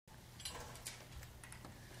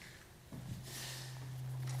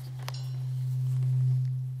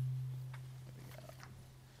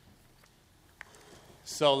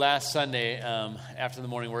So last Sunday, after the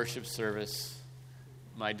morning worship service,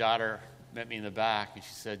 my daughter met me in the back, and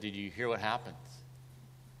she said, "Did you hear what happened?"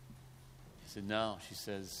 I said, "No." She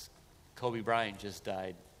says, "Kobe Bryant just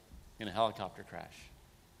died in a helicopter crash."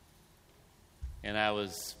 And I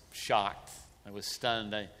was shocked. I was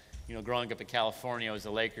stunned. Growing up in California, I was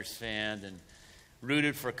a Lakers fan and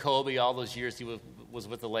rooted for Kobe all those years. He was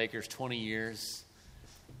with the Lakers 20 years.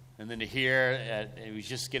 And then to hear he was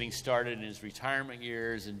just getting started in his retirement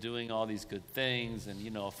years and doing all these good things,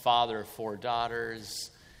 and, a father of 4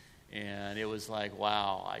 daughters. And it was like,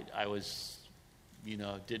 wow, I was,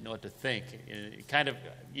 didn't know what to think. And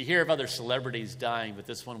you hear of other celebrities dying, but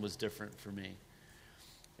this one was different for me.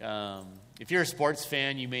 If you're a sports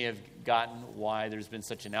fan, you may have gotten why there's been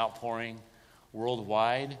such an outpouring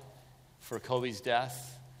worldwide for Kobe's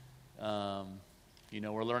death.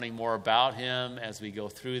 We're learning more about him as we go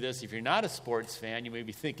through this. If you're not a sports fan, you may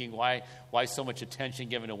be thinking, why so much attention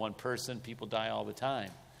given to one person? People die all the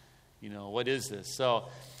time. What is this? So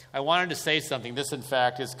I wanted to say something. This, in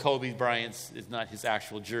fact, is Kobe Bryant's, is not his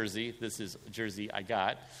actual jersey. This is a jersey I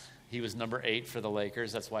got. He was number 8 for the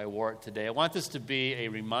Lakers. That's why I wore it today. I want this to be a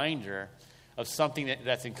reminder of something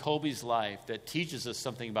that's in Kobe's life that teaches us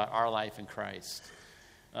something about our life in Christ.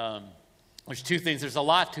 There's 2 things. There's a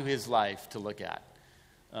lot to his life to look at.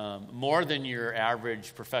 More than your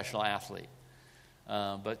average professional athlete.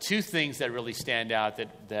 But 2 things that really stand out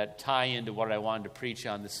that tie into what I wanted to preach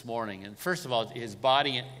on this morning. And first of all, his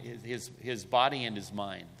body and his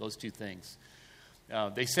mind, those 2 things.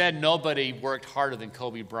 They said nobody worked harder than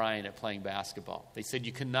Kobe Bryant at playing basketball. They said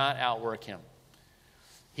you cannot outwork him.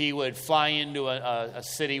 He would fly into a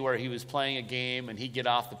city where he was playing a game, and he'd get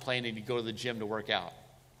off the plane and he'd go to the gym to work out.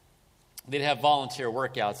 They'd have volunteer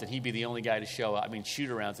workouts, and he'd be the only guy to show up.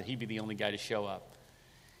 Shoot-arounds, and he'd be the only guy to show up.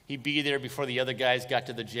 He'd be there before the other guys got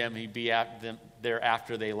to the gym. He'd be there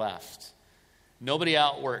after they left. Nobody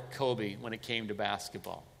outworked Kobe when it came to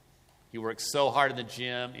basketball. He worked so hard in the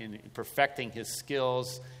gym in perfecting his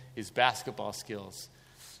skills, his basketball skills.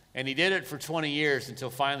 And he did it for 20 years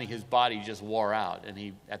until finally his body just wore out. And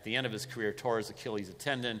he, at the end of his career, tore his Achilles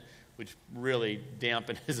tendon, which really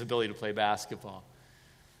dampened his ability to play basketball.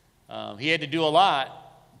 He had to do a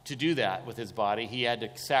lot to do that with his body. He had to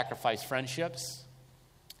sacrifice friendships.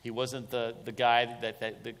 He wasn't the guy that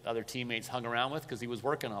the other teammates hung around with because he was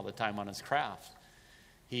working all the time on his craft.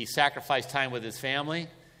 He sacrificed time with his family.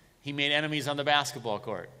 He made enemies on the basketball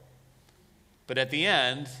court. But at the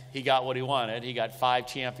end, he got what he wanted. He got 5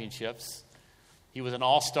 championships. He was an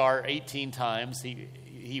all-star 18 times.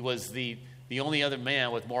 He was the only other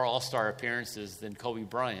man with more all-star appearances than Kobe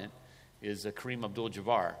Bryant is Kareem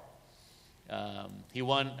Abdul-Jabbar. He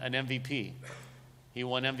won an MVP. He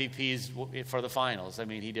won MVPs for the finals.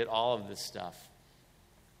 He did all of this stuff.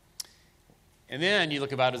 And then you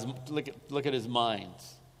look at his mind.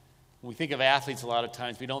 When we think of athletes, a lot of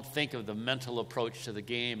times we don't think of the mental approach to the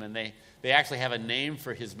game, and they actually have a name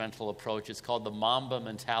for his mental approach. It's called the Mamba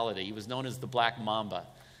mentality. He was known as the Black Mamba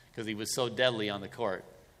because he was so deadly on the court.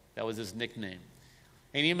 That was his nickname.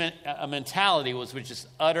 And he meant a mentality was just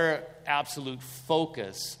utter, absolute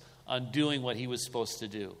focus on doing what he was supposed to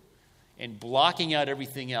do and blocking out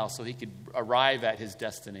everything else so he could arrive at his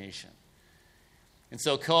destination. And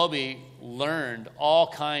so Kobe learned all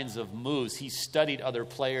kinds of moves. He studied other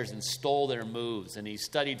players and stole their moves, and he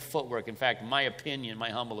studied footwork. In fact, my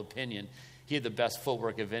humble opinion, he had the best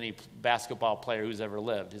footwork of any basketball player who's ever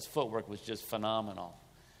lived. His footwork was just phenomenal.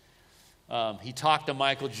 He talked to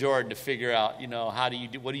Michael Jordan to figure out, how do you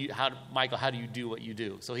do what you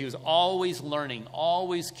do? So he was always learning,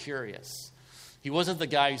 always curious. He wasn't the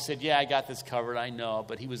guy who said, "Yeah, I got this covered, I know,"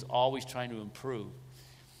 but he was always trying to improve.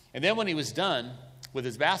 And then when he was done with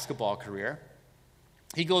his basketball career,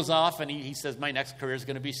 he goes off and he says, "My next career is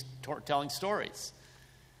going to be telling stories."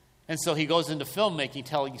 And so he goes into filmmaking,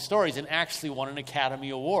 telling stories, and actually won an Academy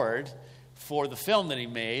Award for the film that he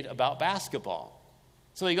made about basketball.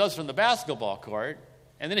 So he goes from the basketball court,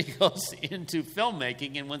 and then he goes into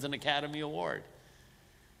filmmaking and wins an Academy Award.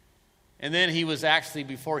 And then he was actually,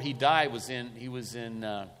 before he died, he was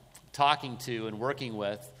in talking to and working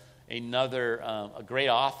with a great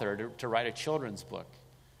author to write a children's book.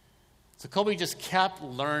 So Kobe just kept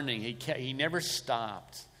learning. He never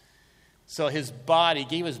stopped. So he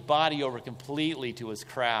gave his body over completely to his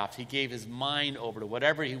craft. He gave his mind over to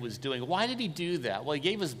whatever he was doing. Why did he do that? Well, he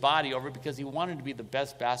gave his body over because he wanted to be the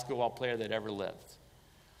best basketball player that ever lived.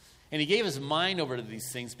 And he gave his mind over to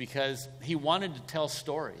these things because he wanted to tell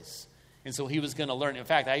stories. And so he was going to learn. In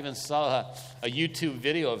fact, I even saw a YouTube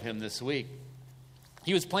video of him this week.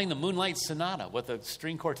 He was playing the Moonlight Sonata with a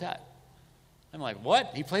string quartet. I'm like,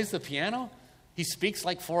 what? He plays the piano? He speaks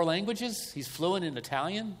like 4 languages. He's fluent in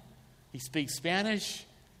Italian. He speaks Spanish.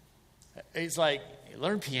 He's like,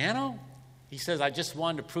 learn piano? He says, I just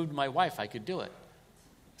wanted to prove to my wife I could do it.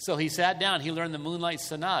 So he sat down, he learned the Moonlight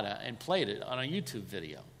Sonata and played it on a YouTube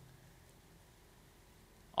video.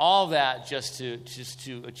 All that just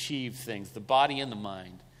to achieve things, the body and the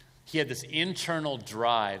mind. He had this internal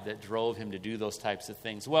drive that drove him to do those types of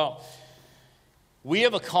things. Well, we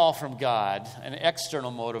have a call from God, an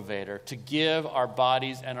external motivator, to give our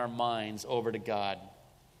bodies and our minds over to God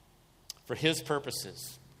for His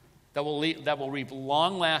purposes that will reap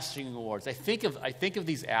long-lasting rewards. I think of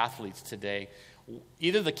these athletes today.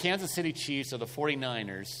 Either the Kansas City Chiefs or the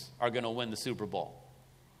 49ers are going to win the Super Bowl.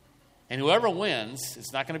 And whoever wins,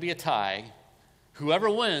 it's not going to be a tie. Whoever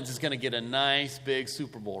wins is going to get a nice big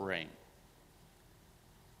Super Bowl ring.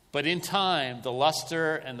 But in time, the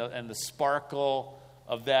luster and the sparkle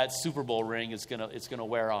of that Super Bowl ring is going to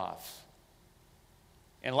wear off.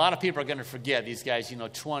 And a lot of people are going to forget these guys,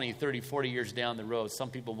 20, 30, 40 years down the road. Some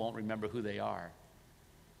people won't remember who they are.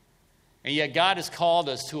 And yet God has called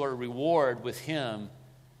us to a reward with Him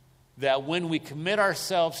that when we commit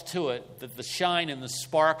ourselves to it, that the shine and the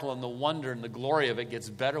sparkle and the wonder and the glory of it gets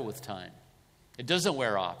better with time. It doesn't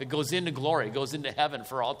wear off. It goes into glory. It goes into heaven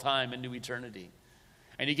for all time, into eternity.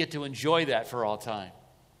 And you get to enjoy that for all time.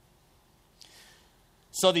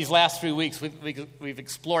 So these last 3 weeks, we've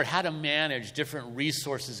explored how to manage different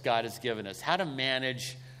resources God has given us, how to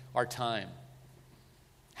manage our time,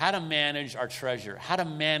 how to manage our treasure, how to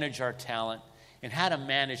manage our talent, and how to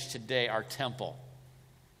manage today our temple,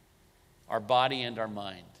 our body and our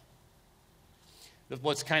mind.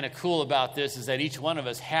 What's kind of cool about this is that each one of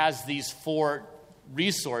us has these 4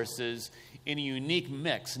 resources in a unique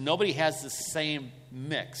mix. Nobody has the same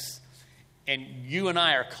mix. And you and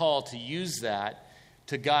I are called to use that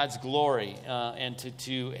to God's glory, and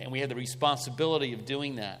we have the responsibility of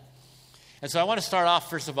doing that. And so I want to start off,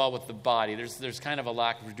 first of all, with the body. There's kind of a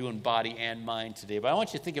lack of doing body and mind today, but I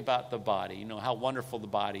want you to think about the body, how wonderful the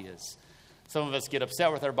body is. Some of us get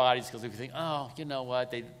upset with our bodies because we think, oh, you know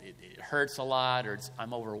what, it hurts a lot, or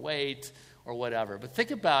I'm overweight, or whatever. But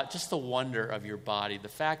think about just the wonder of your body, the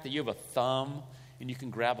fact that you have a thumb and you can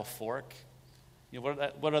grab a fork.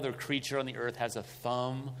 What other creature on the earth has a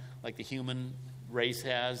thumb like the human race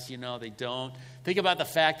has? They don't. Think about the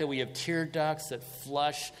fact that we have tear ducts that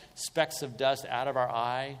flush specks of dust out of our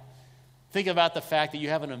eye. Think about the fact that you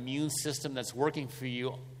have an immune system that's working for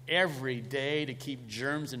you every day to keep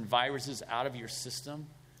germs and viruses out of your system,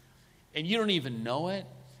 and you don't even know it.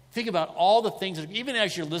 Think about all the things, even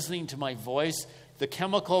as you're listening to my voice, the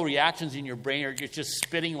chemical reactions in your brain are just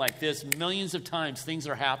spitting like this. Millions of times things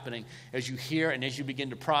are happening as you hear and as you begin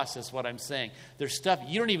to process what I'm saying. There's stuff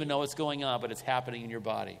you don't even know what's going on, but it's happening in your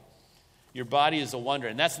body. Your body is a wonder.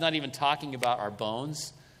 And that's not even talking about our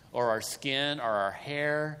bones or our skin or our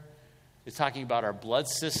hair. It's talking about our blood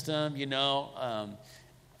system,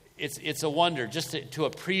 It's a wonder just to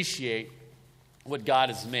appreciate what God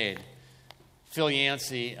has made. Phil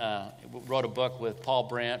Yancey wrote a book with Paul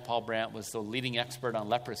Brandt. Paul Brandt was the leading expert on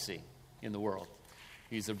leprosy in the world.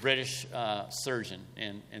 He's a British surgeon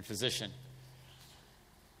and physician.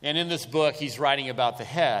 And in this book, he's writing about the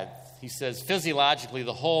head. He says, physiologically,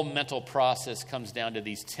 the whole mental process comes down to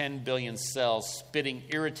these 10 billion cells spitting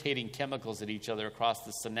irritating chemicals at each other across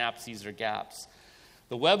the synapses or gaps.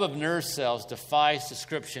 The web of nerve cells defies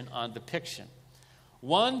description on depiction.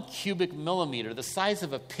 1 cubic millimeter, the size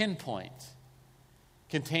of a pinpoint,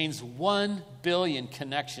 contains 1 billion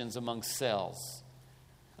connections among cells.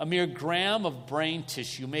 A mere gram of brain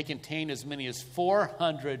tissue may contain as many as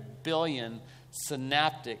 400 billion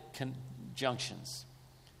synaptic junctions.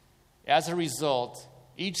 As a result,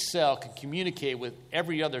 each cell can communicate with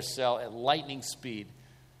every other cell at lightning speed,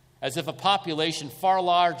 as if a population far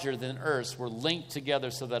larger than Earth's were linked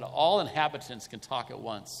together so that all inhabitants can talk at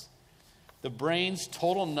once. The brain's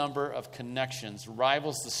total number of connections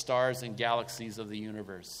rivals the stars and galaxies of the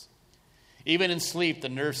universe. Even in sleep, the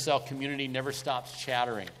nerve cell community never stops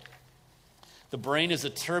chattering. The brain is a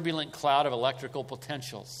turbulent cloud of electrical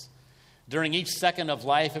potentials. During each second of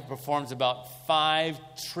life, it performs about 5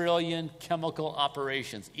 trillion chemical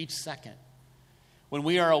operations each second. When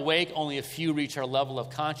we are awake, only a few reach our level of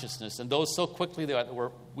consciousness, and those so quickly that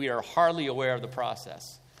we are hardly aware of the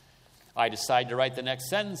process. I decide to write the next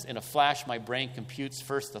sentence. In a flash, my brain computes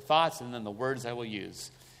first the thoughts and then the words I will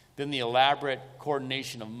use. Then the elaborate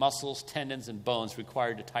coordination of muscles, tendons, and bones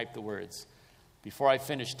required to type the words. Before I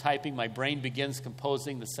finish typing, my brain begins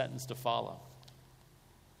composing the sentence to follow.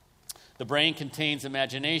 The brain contains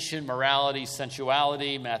imagination, morality,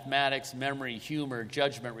 sensuality, mathematics, memory, humor,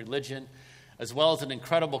 judgment, religion, as well as an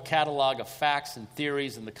incredible catalog of facts and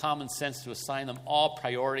theories and the common sense to assign them all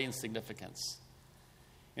priority and significance.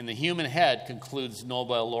 In the human head, concludes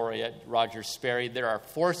Nobel laureate Roger Sperry, there are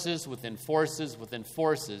forces within forces within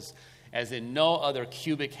forces, as in no other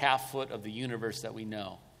cubic half-foot of the universe that we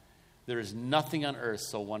know. There is nothing on earth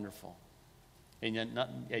so wonderful, and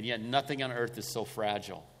yet nothing on earth is so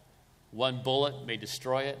fragile. One bullet may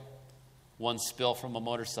destroy it. One spill from a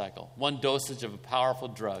motorcycle, one dosage of a powerful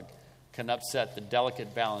drug can upset the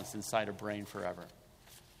delicate balance inside a brain forever.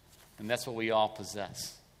 And that's what we all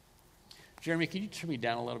possess. Jeremy, can you turn me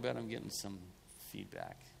down a little bit? I'm getting some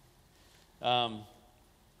feedback.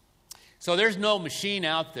 So there's no machine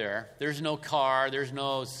out there. There's no car. There's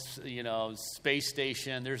no, space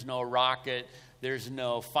station. There's no rocket. There's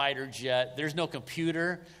no fighter jet. There's no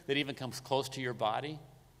computer that even comes close to your body.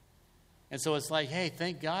 And so it's like, hey,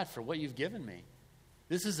 thank God for what you've given me.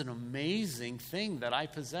 This is an amazing thing that I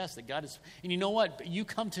possess, that God is. And you know what? You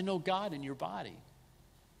come to know God in your body.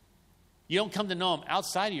 You don't come to know him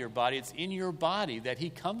outside of your body. It's in your body that he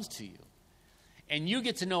comes to you. And you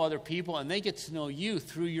get to know other people, and they get to know you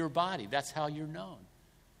through your body. That's how you're known.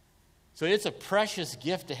 So it's a precious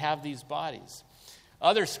gift to have these bodies.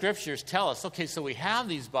 Other scriptures tell us, okay, so we have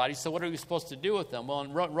these bodies, so what are we supposed to do with them? Well,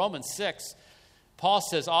 in Romans 6, Paul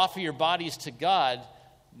says, offer your bodies to God,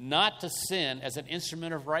 not to sin, as an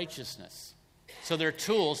instrument of righteousness. So they're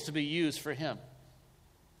tools to be used for him.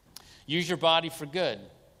 Use your body for good,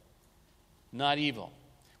 not evil.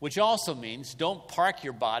 Which also means don't park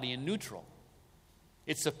your body in neutral.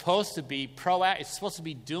 It's supposed to be proactive. It's supposed to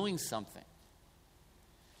be doing something.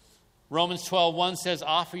 Romans 12:1 says,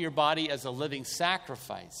 offer your body as a living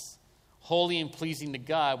sacrifice, holy and pleasing to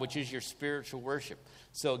God, which is your spiritual worship.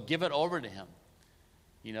 So give it over to him.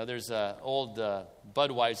 You know, there's an old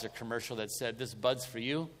Budweiser commercial that said, this bud's for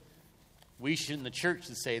you. We should, in the church,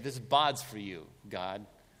 to say, this bod's for you, God.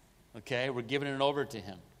 Okay, we're giving it over to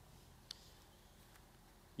him.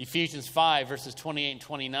 Ephesians 5, verses 28 and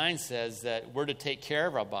 29 says that we're to take care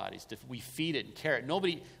of our bodies. We feed it and care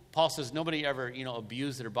it. Paul says nobody ever,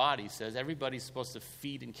 abuse their body. He says everybody's supposed to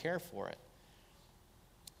feed and care for it.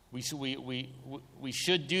 We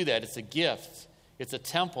should do that. It's a gift. It's a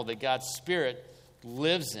temple that God's Spirit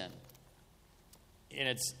lives in. And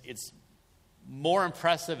it's more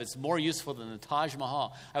impressive. It's more useful than the Taj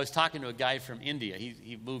Mahal. I was talking to a guy from India.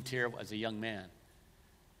 He moved here as a young man.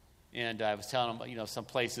 And I was telling him, some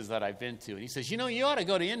places that I've been to. And he says, you ought to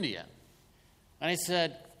go to India. And I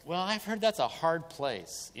said, well, I've heard that's a hard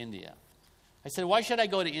place, India. I said, why should I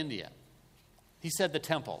go to India? He said, the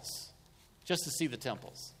temples, just to see the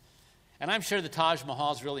temples. And I'm sure the Taj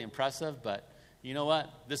Mahal is really impressive, but you know what?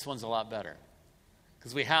 This one's a lot better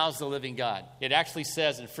because we house the living God. It actually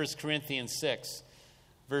says in 1 Corinthians 6,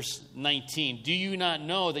 verse 19, do you not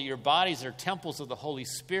know that your bodies are temples of the Holy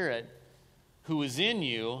Spirit who is in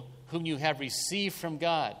you, whom you have received from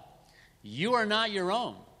God? You are not your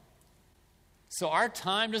own. So our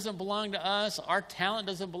time doesn't belong to us, our talent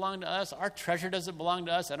doesn't belong to us, our treasure doesn't belong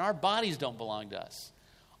to us, and our bodies don't belong to us.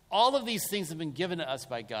 All of these things have been given to us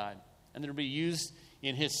by God, and they're to be used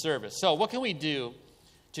in his service. So what can we do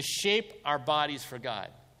to shape our bodies for God?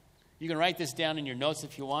 You can write this down in your notes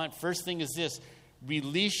if you want. First thing is this: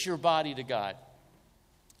 release your body to God.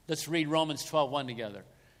 Let's read Romans 12:1 together.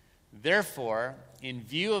 Therefore, in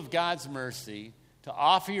view of God's mercy, to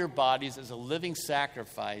offer your bodies as a living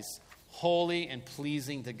sacrifice, holy and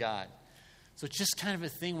pleasing to God. So it's just kind of a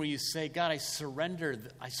thing where you say, God, I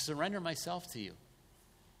surrender myself to you.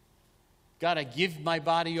 God, I give my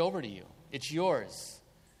body over to you. It's yours.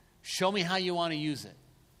 Show me how you want to use it.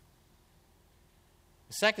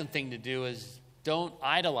 The second thing to do is don't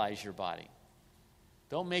idolize your body.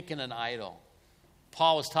 Don't make it an idol.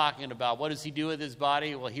 Paul was talking about what does he do with his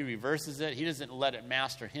body? Well, he reverses it. He doesn't let it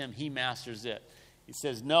master him. He masters it. He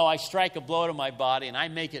says, no, I strike a blow to my body and I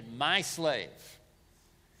make it my slave.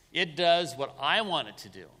 It does what I want it to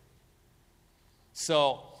do.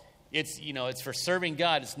 So it's for serving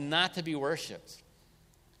God. It's not to be worshipped.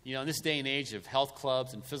 In this day and age of health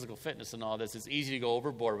clubs and physical fitness and all this, it's easy to go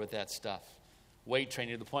overboard with that stuff. Weight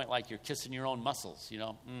training to the point like you're kissing your own muscles, You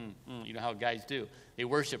know how guys do. They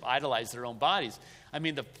worship, idolize their own bodies. I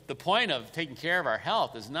mean, the point of taking care of our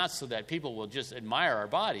health is not so that people will just admire our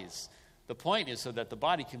bodies. The point is so that the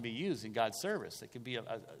body can be used in God's service. It can be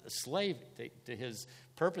a slave to his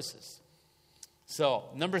purposes. So,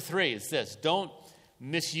 number 3 is this: don't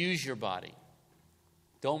misuse your body.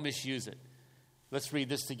 Don't misuse it. Let's read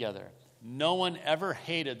this together. No one ever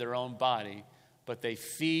hated their own body, but they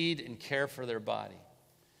feed and care for their body.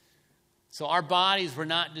 So our bodies were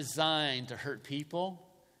not designed to hurt people.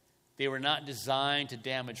 They were not designed to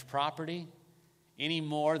damage property. any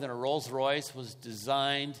more than a Rolls-Royce was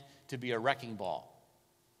designed to be a wrecking ball.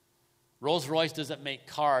 Rolls-Royce doesn't make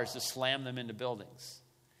cars to slam them into buildings.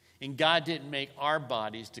 And God didn't make our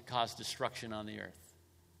bodies to cause destruction on the earth,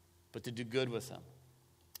 but to do good with them.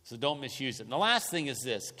 So don't misuse it. And the last thing is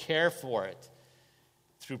this: care for it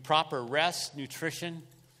through proper rest, nutrition,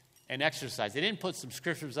 and exercise. They didn't put some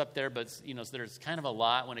scriptures up there, but so there's kind of a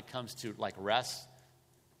lot when it comes to like rest.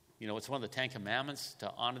 It's one of the 10 Commandments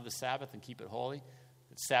to honor the Sabbath and keep it holy.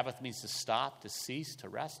 Sabbath means to stop, to cease, to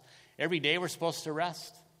rest. Every day we're supposed to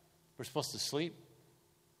rest. We're supposed to sleep.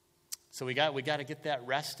 So we got to get that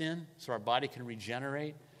rest in so our body can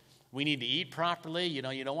regenerate. We need to eat properly. You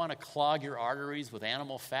don't want to clog your arteries with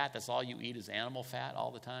animal fat. That's all you eat is animal fat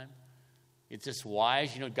all the time. It's just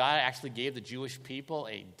wise. God actually gave the Jewish people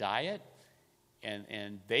a diet,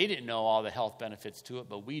 and they didn't know all the health benefits to it,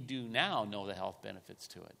 but we do now know the health benefits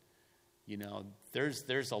to it.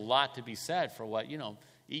 There's a lot to be said for what,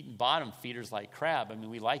 eating bottom feeders like crab. I mean,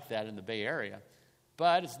 we like that in the Bay Area.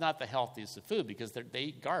 But it's not the healthiest of food because they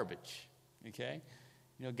eat garbage, okay?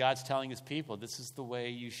 God's telling his people, this is the way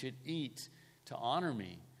you should eat to honor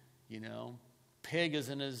me. Pig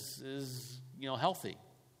isn't as healthy,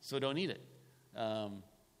 so don't eat it.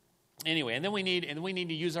 Anyway, and then we need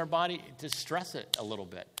to use our body to stress it a little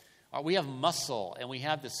bit. We have muscle, and we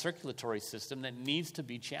have the circulatory system that needs to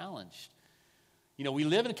be challenged. We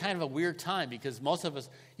live in kind of a weird time because most of us,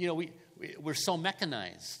 we're so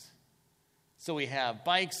mechanized. So we have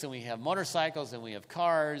bikes, and we have motorcycles, and we have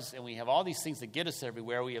cars, and we have all these things that get us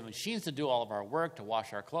everywhere. We have machines to do all of our work, to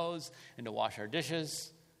wash our clothes, and to wash our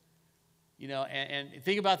dishes. And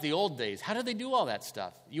think about the old days. How did they do all that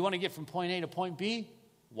stuff? You want to get from point A to point B?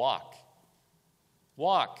 Walk.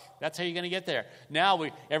 That's how you're going to get there. Now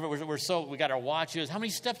we got our watches. How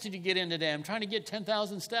many steps did you get in today? I'm trying to get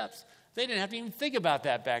 10,000 steps. They didn't have to even think about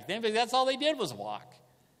that back then, but that's all they did was walk.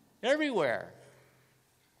 Everywhere.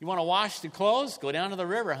 You want to wash the clothes? Go down to the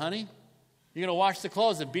river, honey. You're going to wash the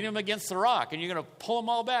clothes and beat them against the rock, and you're going to pull them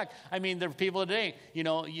all back. I mean, there are people today,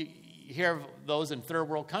 you hear of those in third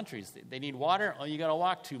world countries. They need water. Oh, you got to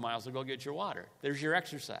walk 2 miles to go get your water. There's your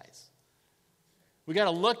exercise. We got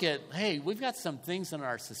to look at, hey, we've got some things in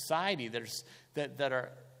our society that are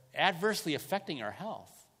adversely affecting our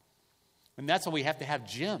health. And that's why we have to have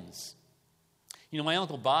gyms. My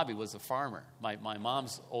Uncle Bobby was a farmer, my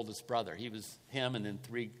mom's oldest brother. He was him and then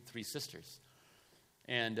three sisters.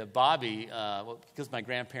 And Bobby, because my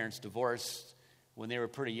grandparents divorced when they were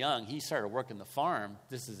pretty young, he started working the farm.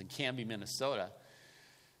 This is in Canby, Minnesota,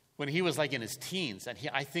 when he was like in his teens. And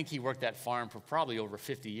I think he worked that farm for probably over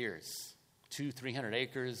 50 years. 200-300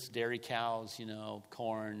 acres, dairy cows,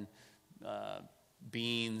 corn,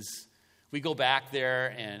 beans. We go back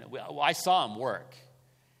there, and I saw him work.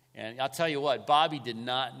 And I'll tell you what, Bobby did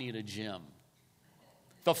not need a gym.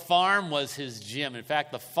 The farm was his gym. In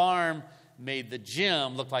fact, the farm made the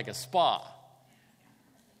gym look like a spa.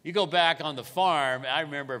 You go back on the farm, I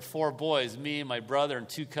remember 4 boys, me and my brother and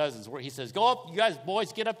 2 cousins. He says, go up, you guys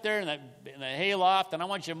boys, get up there in the hay loft, and I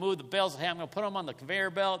want you to move the bales of hay. I'm going to put them on the conveyor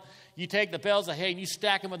belt. You take the bales of hay, and you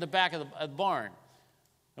stack them at the back of the barn.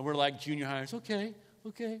 And we're like junior hires, okay.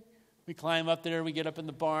 We climb up there, we get up in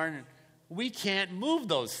the barn, and we can't move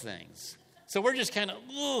those things. So we're just kind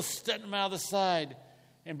of stepping them out of the side.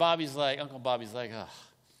 And Uncle Bobby's like,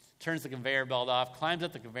 turns the conveyor belt off, climbs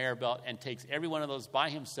up the conveyor belt, and takes every one of those by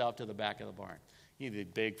himself to the back of the barn. He had the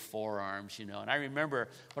big forearms, And what I remember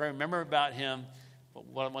about him,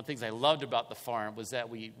 one of the things I loved about the farm was that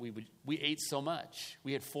we ate so much.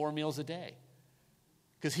 We had 4 meals a day.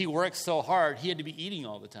 Because he worked so hard, he had to be eating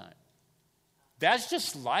all the time. That's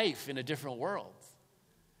just life in a different world.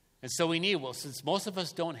 And so since most of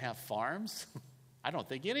us don't have farms, I don't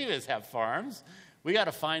think any of us have farms, we got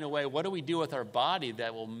to find a way, what do we do with our body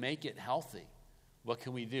that will make it healthy? What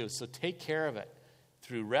can we do? So take care of it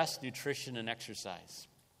through rest, nutrition, and exercise.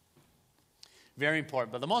 Very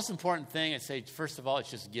important. But the most important thing, I'd say, first of all, is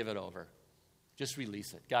just give it over. Just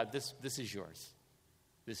release it. God, this is yours.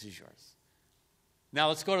 This is yours. Now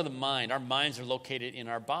let's go to the mind. Our minds are located in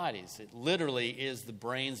our bodies. It literally is the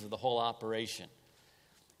brains of the whole operation.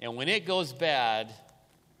 And when it goes bad,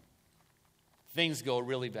 things go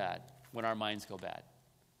really bad when our minds go bad.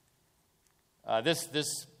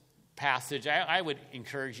 This passage, I would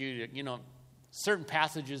encourage you to, certain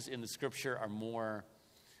passages in the Scripture are more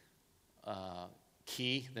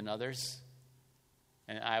key than others.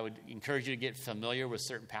 And I would encourage you to get familiar with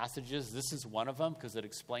certain passages. This is one of them because it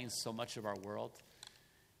explains so much of our world.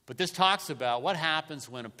 But this talks about what happens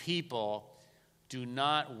when a people do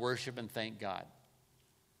not worship and thank God.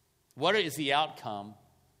 What is the outcome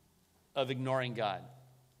of ignoring God?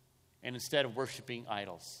 and instead of worshiping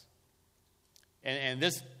idols. And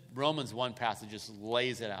this Romans 1 passage just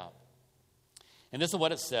lays it out. And this is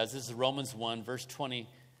what it says. This is Romans 1, verse 20.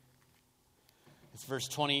 It's verse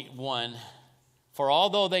 21. For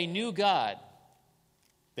although they knew God,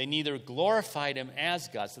 they neither glorified him as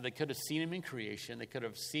God, so they could have seen him in creation, they could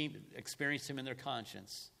have experienced him in their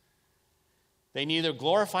conscience. They neither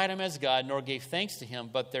glorified him as God nor gave thanks to him,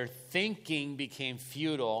 but their thinking became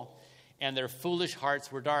futile and their foolish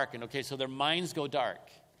hearts were darkened. Okay, so their minds go dark.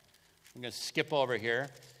 I'm going to skip over here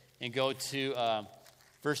and go to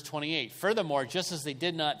verse 28. Furthermore, just as they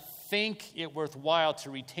did not think it worthwhile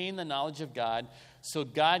to retain the knowledge of God, so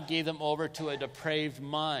God gave them over to a depraved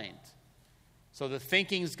mind. So the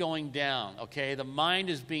thinking's going down, okay? The mind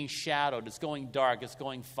is being shadowed. It's going dark. It's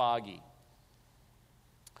going foggy.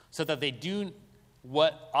 So that they do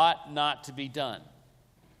what ought not to be done.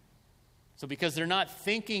 So because they're not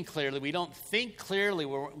thinking clearly, we don't think clearly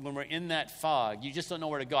when we're in that fog. You just don't know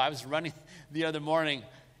where to go. I was running the other morning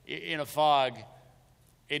in a fog,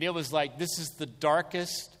 and it was like, this is the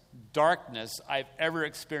darkest darkness I've ever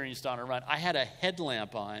experienced on a run. I had a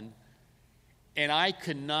headlamp on, and I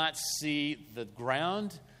could not see the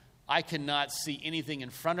ground. I could not see anything in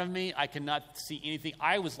front of me. I could not see anything.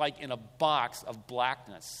 I was like in a box of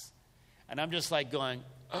blackness. And I'm just like going,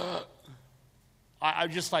 ugh. I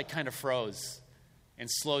just like kind of froze and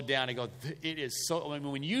slowed down and go, it is so, I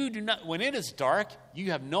mean, when it is dark,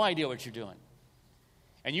 you have no idea what you're doing.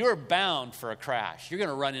 And you're bound for a crash. You're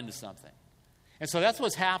going to run into something. And so that's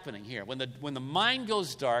what's happening here. When the mind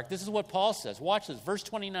goes dark, this is what Paul says. Watch this, verse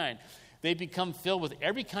 29. They become filled with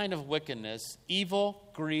every kind of wickedness,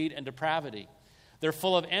 evil, greed, and depravity. They're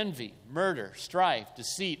full of envy, murder, strife,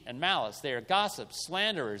 deceit, and malice. They are gossips,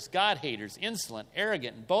 slanderers, God-haters, insolent,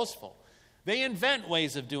 arrogant, and boastful. They invent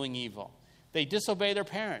ways of doing evil. They disobey their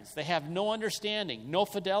parents. They have no understanding, no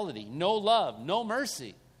fidelity, no love, no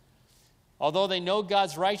mercy. Although they know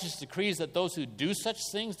God's righteous decrees that those who do such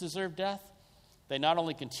things deserve death, they not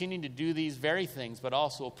only continue to do these very things, but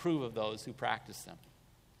also approve of those who practice them.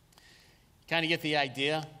 Kind of get the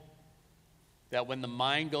idea that when the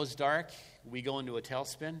mind goes dark, we go into a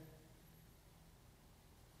tailspin?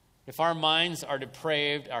 If our minds are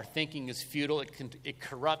depraved, our thinking is futile, it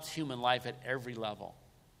corrupts human life at every level.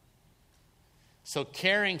 So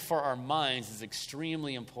caring for our minds is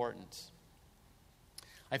extremely important.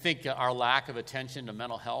 I think our lack of attention to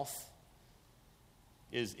mental health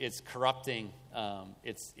is corrupting,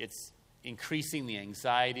 it's increasing the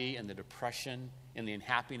anxiety and the depression and the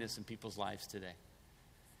unhappiness in people's lives today.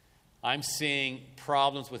 I'm seeing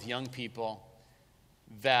problems with young people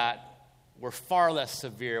that were far less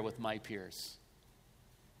severe with my peers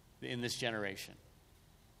in this generation.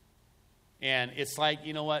 And it's like,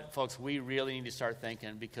 you know what, folks, we really need to start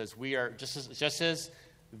thinking, because we are, just as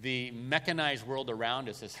the mechanized world around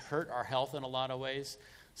us has hurt our health in a lot of ways,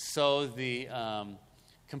 so the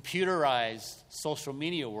computerized social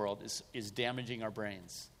media world is damaging our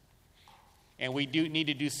brains. And we do need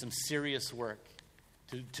to do some serious work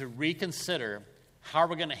to reconsider how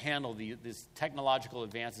we're going to handle these technological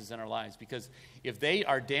advances in our lives. Because if they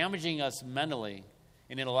are damaging us mentally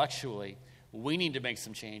and intellectually, we need to make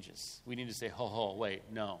some changes. We need to say, wait,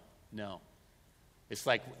 no. It's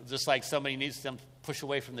like, just like somebody needs to push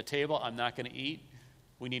away from the table, I'm not going to eat.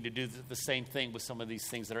 We need to do the same thing with some of these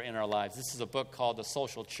things that are in our lives. This is a book called The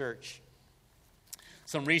Social Church.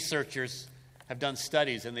 Some researchers have done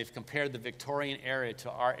studies, and they've compared the Victorian era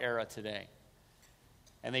to our era today.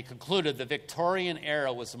 And they concluded the Victorian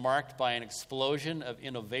era was marked by an explosion of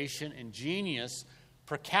innovation and genius,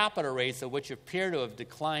 per capita rates of which appear to have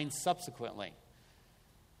declined subsequently.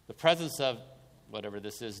 The presence of, whatever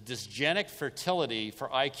this is, dysgenic fertility for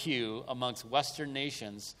IQ amongst Western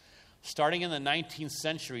nations starting in the 19th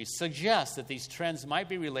century suggests that these trends might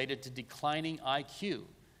be related to declining IQ.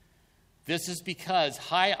 This is because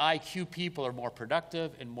high IQ people are more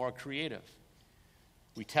productive and more creative.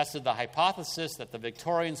 We tested the hypothesis that the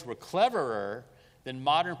Victorians were cleverer than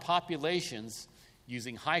modern populations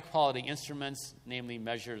using high-quality instruments, namely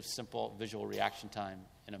measure of simple visual reaction time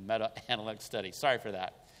in a meta-analytic study. Sorry for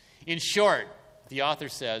that. In short, the author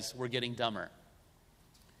says we're getting dumber.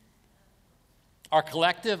 Our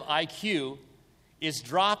collective IQ is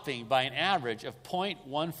dropping by an average of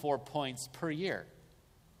 0.14 points per year,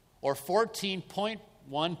 or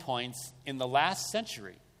 14.1 points in the last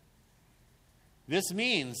century. This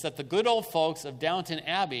means that the good old folks of Downton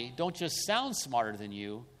Abbey don't just sound smarter than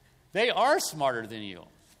you, they are smarter than you.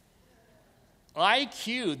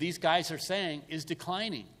 IQ, these guys are saying, is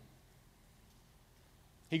declining.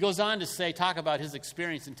 He goes on to talk about his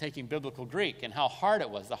experience in taking biblical Greek and how hard it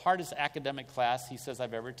was, the hardest academic class, he says,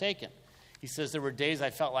 I've ever taken. He says, there were days I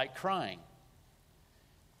felt like crying.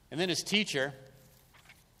 And then his teacher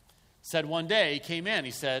said one day, he came in,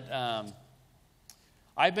 he said,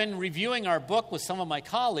 I've been reviewing our book with some of my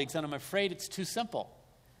colleagues, and I'm afraid it's too simple.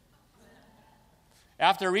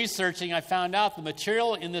 After researching, I found out the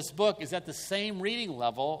material in this book is at the same reading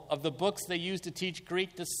level of the books they used to teach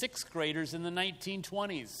Greek to sixth graders in the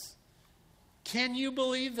 1920s. Can you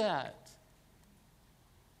believe that?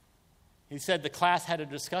 He said the class had a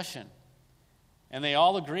discussion, and they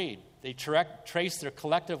all agreed. They traced their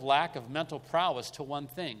collective lack of mental prowess to one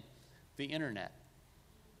thing, the internet.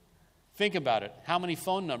 Think about it. How many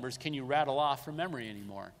phone numbers can you rattle off from memory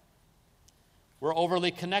anymore? We're overly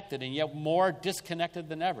connected and yet more disconnected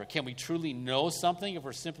than ever. Can we truly know something if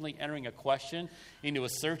we're simply entering a question into a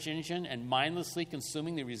search engine and mindlessly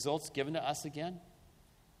consuming the results given to us again?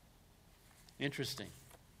 Interesting.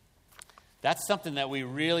 That's something that we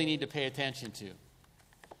really need to pay attention to.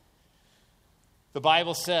 The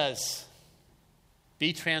Bible says,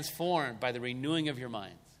 be transformed by the renewing of your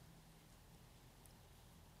mind.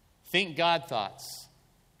 Think God thoughts.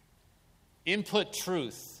 Input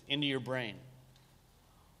truth into your brain.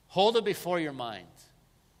 Hold it before your mind.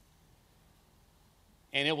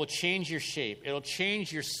 And it will change your shape. It will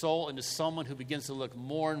change your soul into someone who begins to look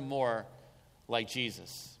more and more like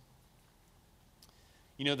Jesus.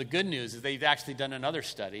 You know, the good news is they've actually done another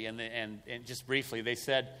study, and just briefly, they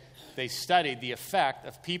said they studied the effect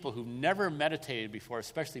of people who never meditated before,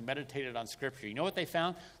 especially meditated on Scripture. You know what they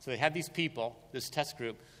found? So they had these people, this test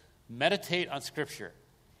group, meditate on Scripture.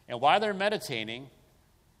 And while they're meditating,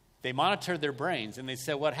 they monitored their brains, and they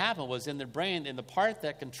said what happened was in their brain, in the part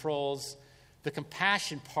that controls the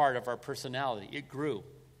compassion part of our personality, it grew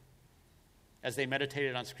as they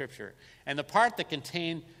meditated on Scripture. And the part that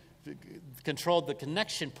controlled the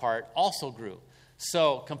connection part also grew.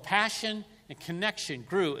 So compassion and connection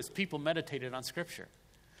grew as people meditated on Scripture.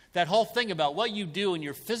 That whole thing about what you do in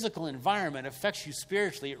your physical environment affects you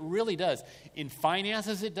spiritually. It really does. In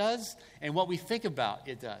finances, it does. And what we think about,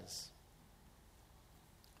 it does.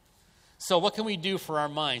 So what can we do for our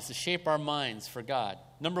minds, to shape our minds for God?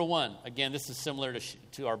 Number one, again, this is similar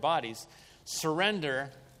to our bodies,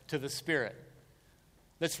 surrender to the Spirit.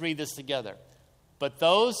 Let's read this together. But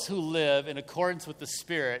those who live in accordance with the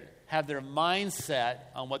Spirit have their mind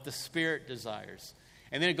set on what the Spirit desires.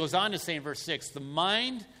 And then it goes on to say in verse 6, the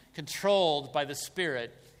mind controlled by the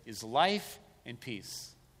Spirit is life and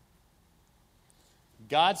peace.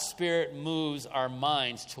 God's Spirit moves our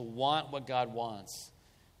minds to want what God wants.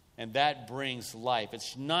 And that brings life.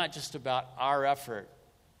 It's not just about our effort,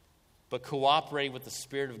 but cooperating with the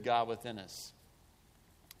Spirit of God within us.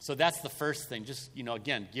 So that's the first thing. Just,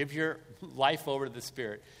 again, give your life over to the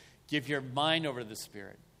Spirit. Give your mind over to the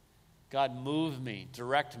Spirit. God, move me,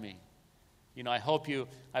 direct me.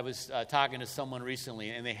 I was talking to someone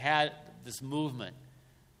recently, and they had this movement.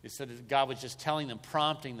 They said that God was just telling them,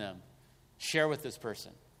 prompting them, share with this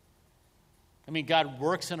person. God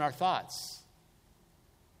works in our thoughts.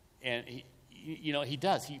 And he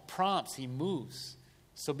does. He prompts. He moves.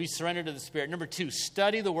 So be surrendered to the Spirit. Number two,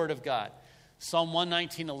 study the Word of God. Psalm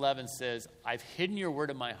 119:11 says, I've hidden your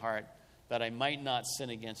word in my heart that I might not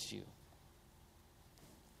sin against you.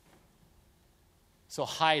 So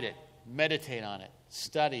hide it. Meditate on it.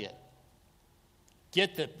 Study it.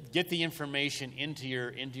 Get the information into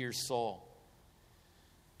your soul.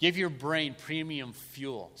 Give your brain premium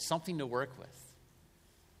fuel, something to work with.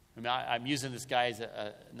 I'm using this guy as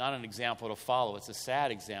not an example to follow. It's a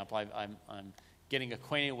sad example. I'm getting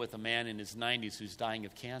acquainted with a man in his 90s who's dying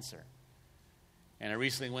of cancer. And I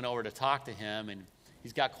recently went over to talk to him, and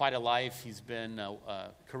he's got quite a life. He's been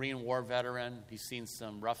a Korean War veteran. He's seen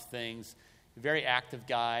some rough things. A very active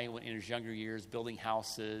guy in his younger years, building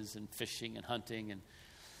houses and fishing and hunting.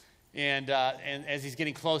 And as he's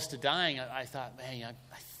getting close to dying, I thought, man,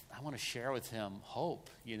 I want to share with him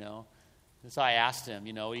hope, And so I asked him,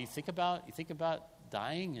 you think about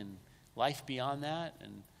dying and life beyond that,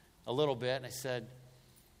 and a little bit. And I said,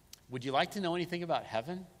 would you like to know anything about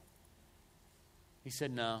heaven? He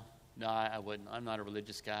said, no, I wouldn't. I'm not a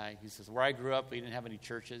religious guy. He says, where I grew up, we didn't have any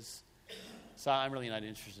churches, so I'm really not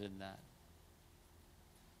interested in that.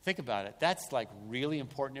 Think about it. That's like really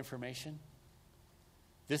important information.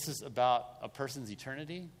 This is about a person's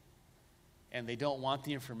eternity, and they don't want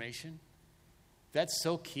the information. That's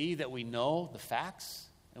so key that we know the facts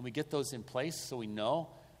and we get those in place so we know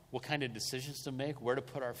what kind of decisions to make, where to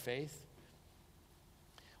put our faith.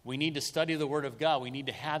 We need to study the Word of God. We need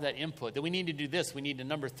to have that input. Then we need to do this. We need to,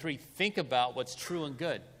 number 3, think about what's true and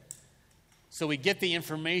good. So we get the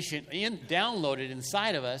information downloaded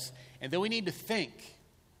inside of us, and then we need to think.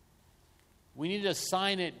 We need to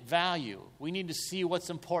assign it value. We need to see what's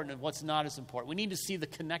important and what's not as important. We need to see the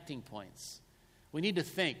connecting points. We need to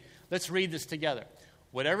think. Let's read this together.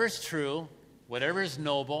 Whatever is true, whatever is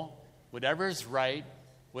noble, whatever is right,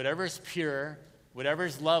 whatever is pure, whatever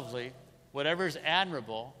is lovely, whatever is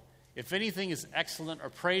admirable, if anything is excellent or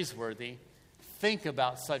praiseworthy, think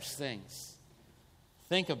about such things.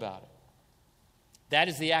 Think about it. That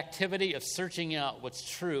is the activity of searching out what's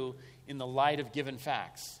true in the light of given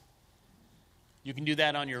facts. You can do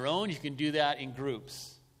that on your own. You can do that in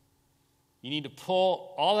groups. You need to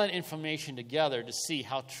pull all that information together to see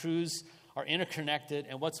how truths are interconnected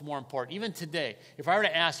and what's more important. Even today, if I were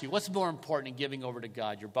to ask you, what's more important in giving over to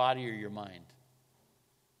God, your body or your mind?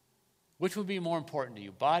 Which would be more important to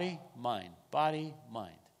you? Body, mind. Body,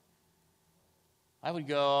 mind. I would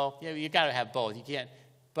go, yeah, you got to have both. You can't,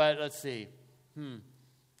 but let's see.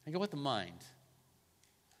 I go with the mind.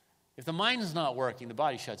 If the mind is not working, the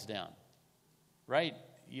body shuts down. Right?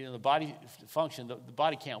 The body function, the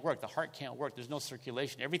body can't work. The heart can't work. There's no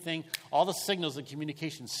circulation. Everything, all the signals of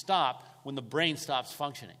communication stop when the brain stops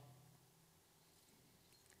functioning.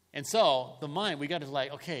 And so the mind, we got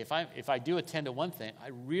to okay, if I do attend to one thing,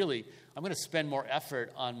 I'm going to spend more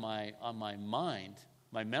effort on my mind,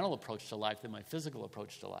 my mental approach to life than my physical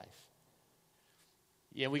approach to life.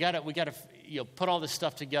 Yeah, we got to put all this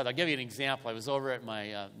stuff together. I'll give you an example. I was over at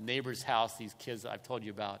my neighbor's house, these kids that I've told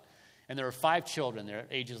you about, and there were 5 children. They're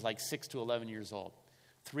ages 6 to 11 years old,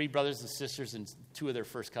 3 brothers and sisters, and 2 of their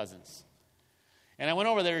first cousins. And I went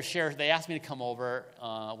over there to share. They asked me to come over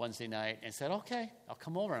Wednesday night, and said, okay, I'll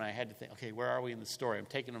come over. And I had to think, okay, where are we in the story? I'm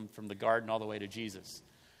taking them from the garden all the way to Jesus.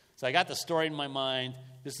 So I got the story in my mind.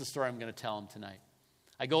 This is the story I'm going to tell them tonight.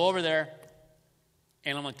 I go over there.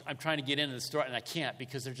 And I'm trying to get into the story, and I can't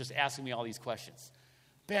because they're just asking me all these questions.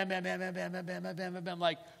 Bam, bam, bam, bam, bam, bam, bam, bam, bam,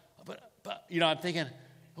 bam. But I'm thinking,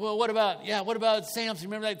 well, what about Samson?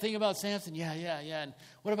 Remember that thing about Samson? Yeah. And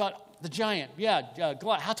what about the giant? Yeah,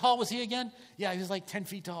 Goliath. How tall was he again? Yeah, he was 10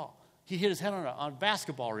 feet tall. He hit his head on a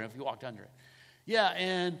basketball rim if he walked under it. Yeah,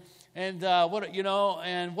 and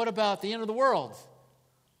what about the end of the world?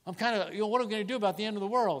 I'm kind of, what are we going to do about the end of the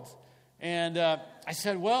world? And I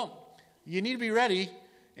said, well, you need to be ready.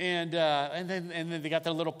 And then they got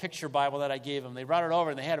the little picture Bible that I gave them. They brought it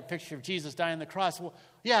over, and they had a picture of Jesus dying on the cross. Well,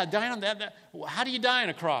 yeah, dying on that. How do you die on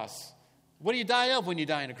a cross? What do you die of when you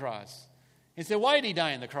die on a cross? And said, why did he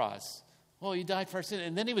die on the cross? Well, he died for our sin.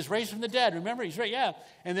 And then he was raised from the dead. Remember, he's right. Yeah.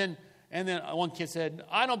 And then one kid said,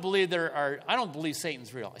 I don't believe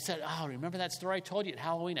Satan's real. I said, oh, remember that story I told you at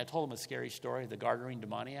Halloween? I told him a scary story, the Gadarene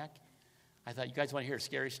demoniac. I thought, you guys want to hear a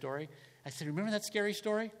scary story? I said, remember that scary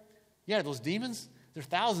story? Yeah, those demons, there's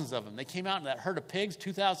thousands of them. They came out in that herd of pigs,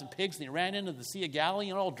 2,000 pigs, and they ran into the Sea of Galilee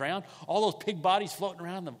and all drowned. All those pig bodies floating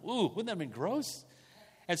around them. Ooh, wouldn't that have been gross?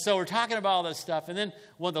 And so we're talking about all this stuff. And then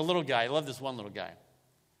the little guy, I love this one little guy.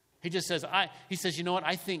 He just says, you know what?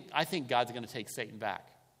 I think God's going to take Satan back.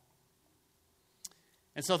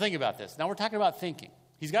 And so think about this. Now we're talking about thinking.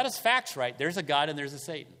 He's got his facts right. There's a God and there's a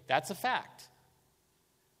Satan. That's a fact.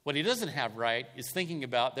 What he doesn't have right is thinking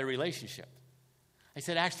about their relationship. I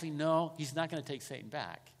said, actually, no, he's not going to take Satan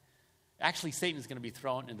back. Actually, Satan's going to be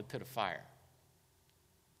thrown in the pit of fire.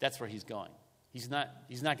 That's where he's going. He's not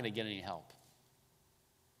going to get any help.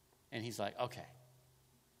 And he's like, okay.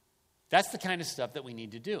 That's the kind of stuff that we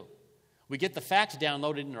need to do. We get the facts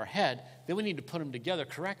downloaded in our head, then we need to put them together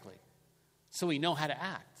correctly so we know how to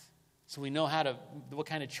act, so we know what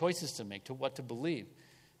kind of choices to make, to what to believe,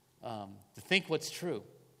 to think what's true.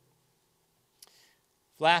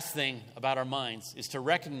 Last thing about our minds is to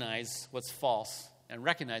recognize what's false and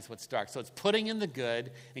recognize what's dark. So it's putting in the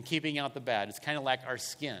good and keeping out the bad. It's kind of like our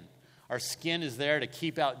skin. Our skin is there to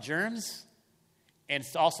keep out germs, and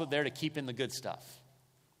it's also there to keep in the good stuff,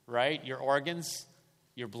 right? Your organs,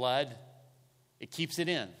 your blood, it keeps it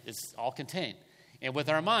in. It's all contained. And with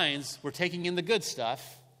our minds, we're taking in the good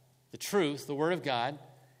stuff, the truth, the Word of God,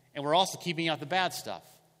 and we're also keeping out the bad stuff.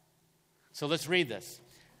 So let's read this.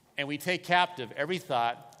 And we take captive every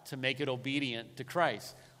thought to make it obedient to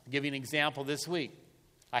Christ. I'll give you an example this week.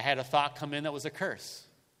 I had a thought come in that was a curse.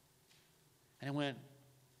 And I went,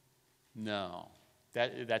 no,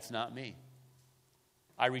 that's not me.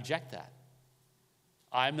 I reject that.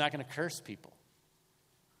 I'm not going to curse people.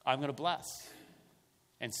 I'm going to bless.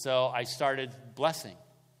 And so I started blessing.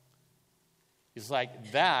 It's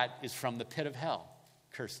like that is from the pit of hell,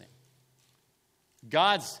 cursing.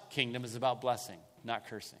 God's kingdom is about blessing, not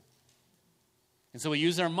cursing. And so we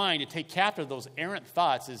use our mind to take captive those errant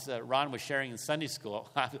thoughts, as Ron was sharing in Sunday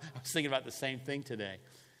school. I was thinking about the same thing today.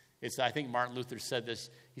 I think Martin Luther said this.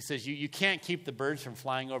 He says, you can't keep the birds from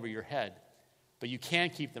flying over your head, but you can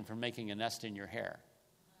keep them from making a nest in your hair.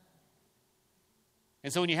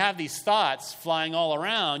 And so when you have these thoughts flying all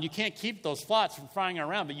around, you can't keep those thoughts from flying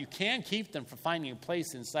around, but you can keep them from finding a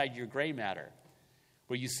place inside your gray matter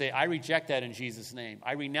where you say, I reject that in Jesus' name.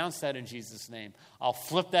 I renounce that in Jesus' name. I'll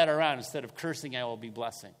flip that around. Instead of cursing, I will be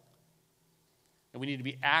blessing. And we need to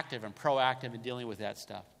be active and proactive in dealing with that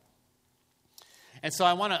stuff. And so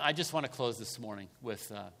I just want to close this morning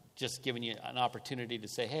with just giving you an opportunity to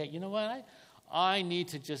say, hey, you know what? I need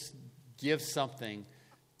to just give something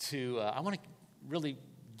to, I want to really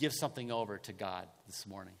give something over to God this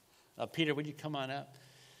morning. Peter, would you come on up?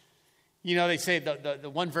 You know, they say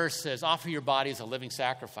the one verse says, offer your body as a living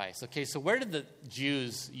sacrifice. Okay, so where did the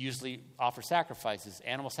Jews usually offer sacrifices?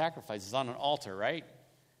 Animal sacrifices on an altar, right?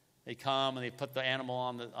 They come and they put the animal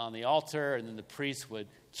on the altar, and then the priest would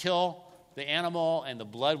kill the animal, and the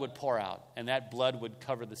blood would pour out, and that blood would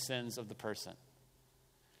cover the sins of the person.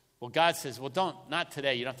 Well, God says, well, not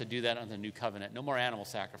today. You don't have to do that under the new covenant. No more animal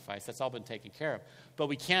sacrifice. That's all been taken care of. But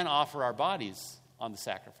we can offer our bodies on the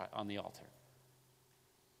sacrifice, on the altar.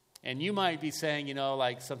 And you might be saying, you know,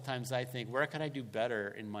 like sometimes I think, where could I do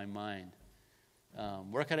better in my mind?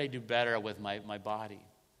 Where could I do better with my body?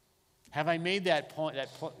 Have I made that point,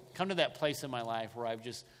 come to that place in my life where I've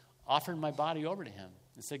just offered my body over to Him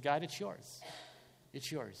and said, God, it's yours.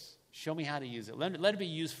 It's yours. Show me how to use it. Let it be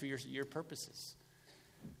used for your purposes.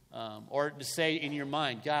 Or to say in your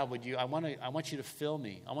mind, God, I want you to fill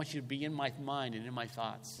me. I want you to be in my mind and in my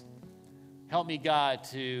thoughts. Help me, God,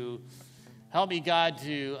 to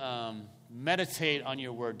meditate on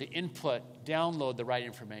your word, to download the right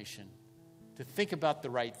information, to think about the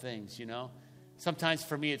right things, you know. Sometimes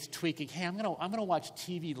for me it's tweaking, hey, I'm gonna watch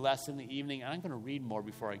TV less in the evening, and I'm going to read more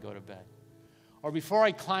before I go to bed. Or before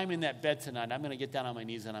I climb in that bed tonight, I'm going to get down on my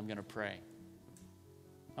knees and I'm going to pray.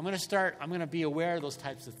 I'm going to be aware of those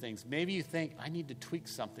types of things. Maybe you think, I need to tweak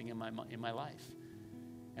something in my life.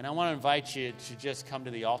 And I want to invite you to just come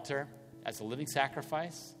to the altar as a living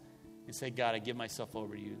sacrifice and say, God, I give myself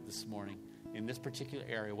over to you this morning in this particular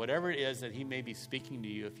area. Whatever it is that He may be speaking to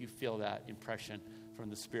you, if you feel that impression from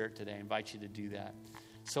the Spirit today, I invite you to do that.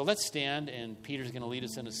 So let's stand, and Peter's going to lead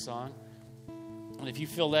us in a song. And if you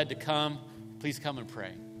feel led to come, please come and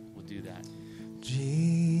pray. We'll do that.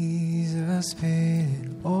 Jesus paid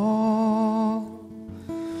it all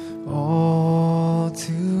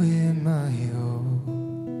to Him I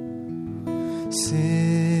owe.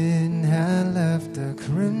 Sin had left a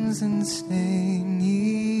crimson stain,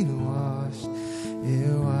 He washed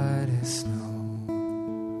it white as snow.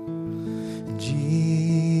 And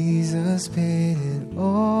Jesus paid it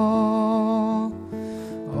all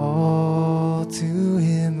to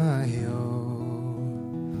Him I owe.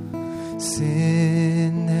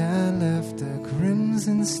 Sin had left a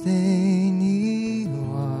crimson stain, He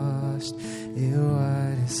washed it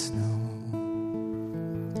white as snow.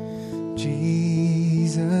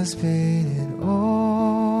 Jesus paid it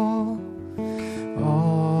all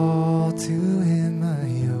to Him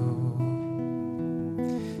I owe.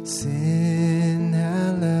 Sin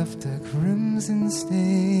had left a crimson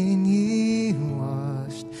stain, He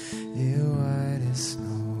washed it white as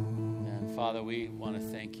snow. And Father, we want to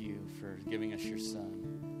thank you for giving us your Son.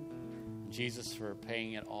 Jesus, for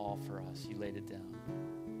paying it all for us. You laid it down.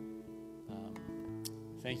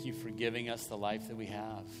 Thank you for giving us the life that we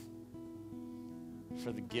have,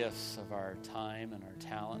 for the gifts of our time and our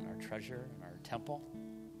talent and our treasure and our temple.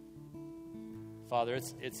 Father,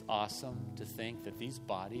 it's awesome to think that these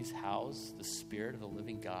bodies house the Spirit of the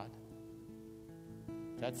living God.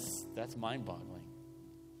 That's mind-boggling.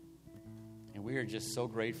 And we are just so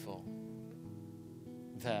grateful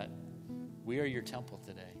that we are your temple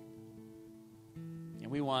today.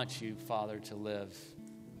 And we want you, Father, to live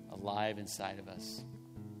alive inside of us,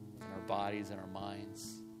 in our bodies and our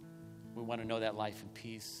minds. We want to know that life and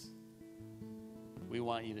peace. We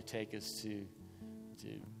want you to take us to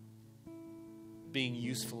being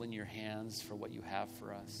useful in your hands for what you have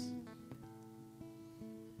for us.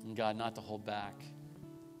 And God, not to hold back.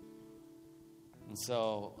 And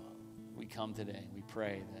so we come today, we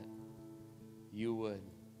pray that you would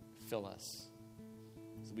fill us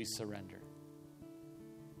as we surrender.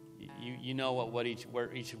 You know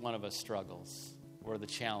where each one of us struggles, where the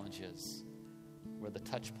challenge is, where the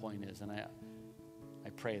touch point is. And I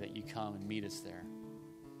pray that you come and meet us there.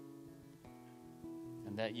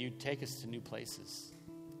 And that you take us to new places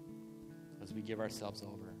as we give ourselves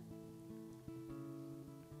over.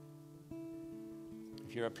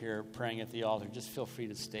 If you're up here praying at the altar, just feel free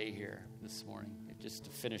to stay here this morning, just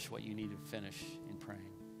to finish what you need to finish in praying.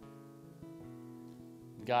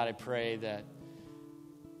 God, God, I pray that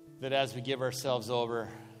as we give ourselves over,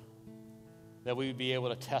 that we would be able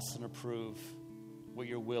to test and approve what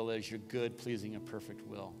your will is, your good, pleasing, and perfect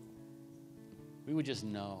will. We would just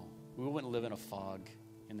know. We wouldn't live in a fog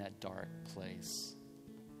in that dark place.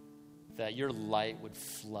 That your light would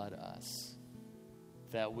flood us.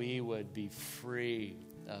 That we would be free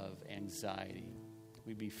of anxiety.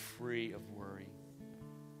 We'd be free of worry.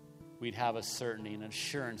 We'd have a certainty and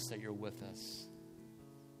assurance that you're with us.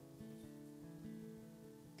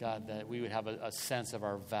 God, that we would have a sense of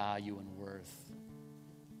our value and worth.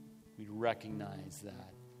 We'd recognize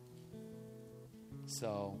that.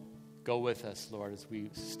 So go with us, Lord, as we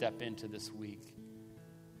step into this week.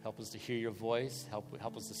 Help us to hear your voice.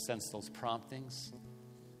 Help us to sense those promptings.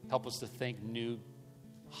 Help us to think new,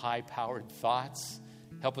 high-powered thoughts.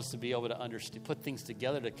 Help us to be able to understand, put things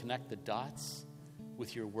together to connect the dots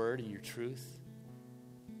with your word and your truth.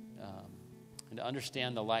 And to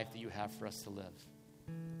understand the life that you have for us to live.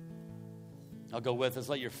 I'll go with us.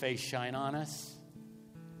 Let your face shine on us.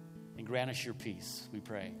 And grant us your peace, we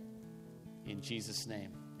pray. In Jesus'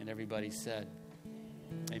 name. And everybody said,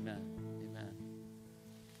 amen.